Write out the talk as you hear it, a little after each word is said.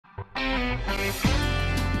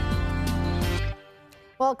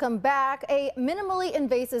Welcome back. A minimally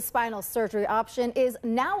invasive spinal surgery option is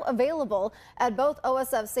now available at both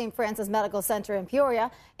OSF St. Francis Medical Center in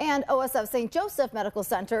Peoria and OSF St. Joseph Medical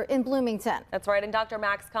Center in Bloomington. That's right, and Dr.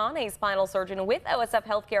 Max Kahn, a spinal surgeon with OSF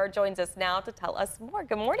Healthcare, joins us now to tell us more.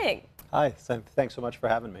 Good morning. Hi, thanks so much for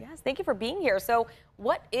having me. Yes, thank you for being here. So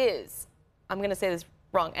what is, I'm going to say this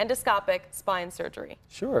wrong, endoscopic spine surgery?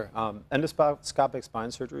 Sure. Endoscopic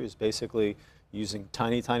spine surgery is basically using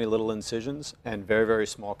tiny, tiny little incisions and very, very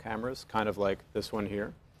small cameras, kind of like this one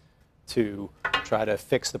here, to try to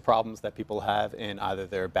fix the problems that people have in either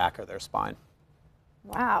their back or their spine.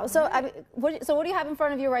 Wow. So, what do you have in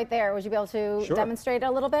front of you right there? Would you be able to demonstrate it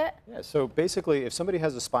a little bit? Yeah, so basically, if somebody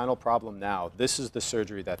has a spinal problem now, this is the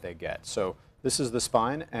surgery that they get. So this is the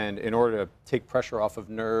spine, and in order to take pressure off of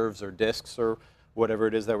nerves or discs or whatever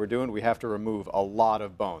it is that we're doing, we have to remove a lot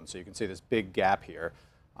of bone. So you can see this big gap here.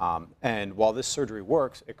 And while this surgery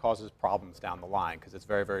works, it causes problems down the line because it's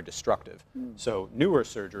very, very destructive. So newer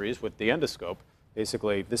surgeries with the endoscope,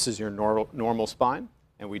 basically this is your normal spine,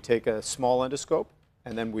 and we take a small endoscope,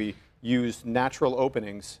 and then we use natural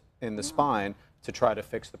openings in the spine to try to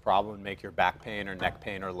fix the problem and make your back pain or neck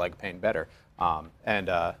pain or leg pain better.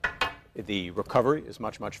 The recovery is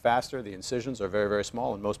much, much faster. The incisions are very, very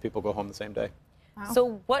small, and most people go home the same day. Wow.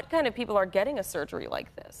 So what kind of people are getting a surgery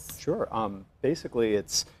like this? Sure. Basically,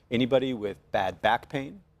 it's anybody with bad back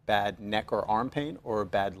pain, bad neck or arm pain, or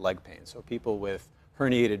bad leg pain. So people with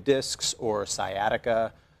herniated discs or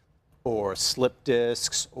sciatica or slip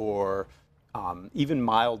discs or even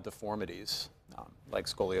mild deformities like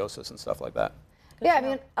scoliosis and stuff like that. Yeah, I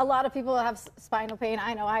mean, a lot of people have spinal pain.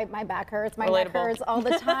 I know my back hurts, my neck hurts all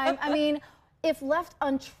the time. I mean, if left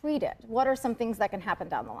untreated, what are some things that can happen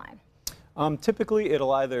down the line? Typically,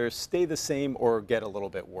 it'll either stay the same or get a little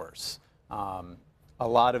bit worse. A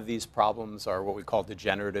lot of these problems are what we call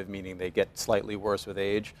degenerative, meaning they get slightly worse with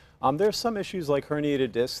age. There's some issues like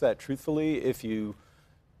herniated discs that, truthfully, if you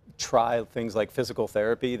try things like physical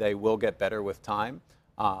therapy, they will get better with time.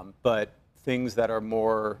 But things that are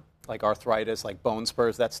more like arthritis, like bone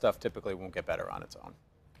spurs, that stuff typically won't get better on its own.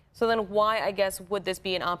 So then why, I guess, would this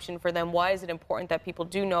be an option for them? Why is it important that people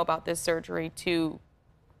do know about this surgery to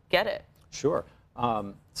get it? Sure.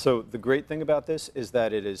 So the great thing about this is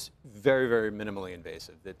that it is very, very minimally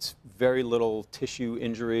invasive. It's very little tissue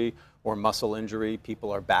injury or muscle injury. People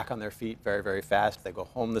are back on their feet very, very fast. They go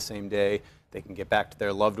home the same day. They can get back to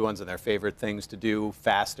their loved ones and their favorite things to do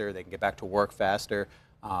faster. They can get back to work faster.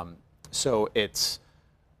 So it's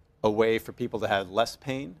a way for people to have less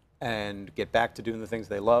pain and get back to doing the things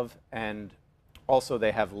they love, and also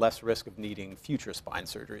they have less risk of needing future spine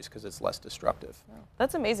surgeries because it's less destructive. Wow.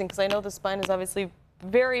 That's amazing, because I know the spine is obviously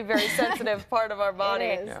very, very sensitive part of our body.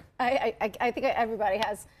 It is. Yeah. I think everybody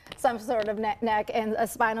has some sort of neck and a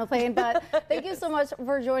spinal pain, but thank you so much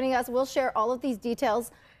for joining us. We'll share all of these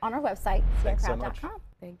details on our website, Thanks so much.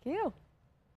 Thank you.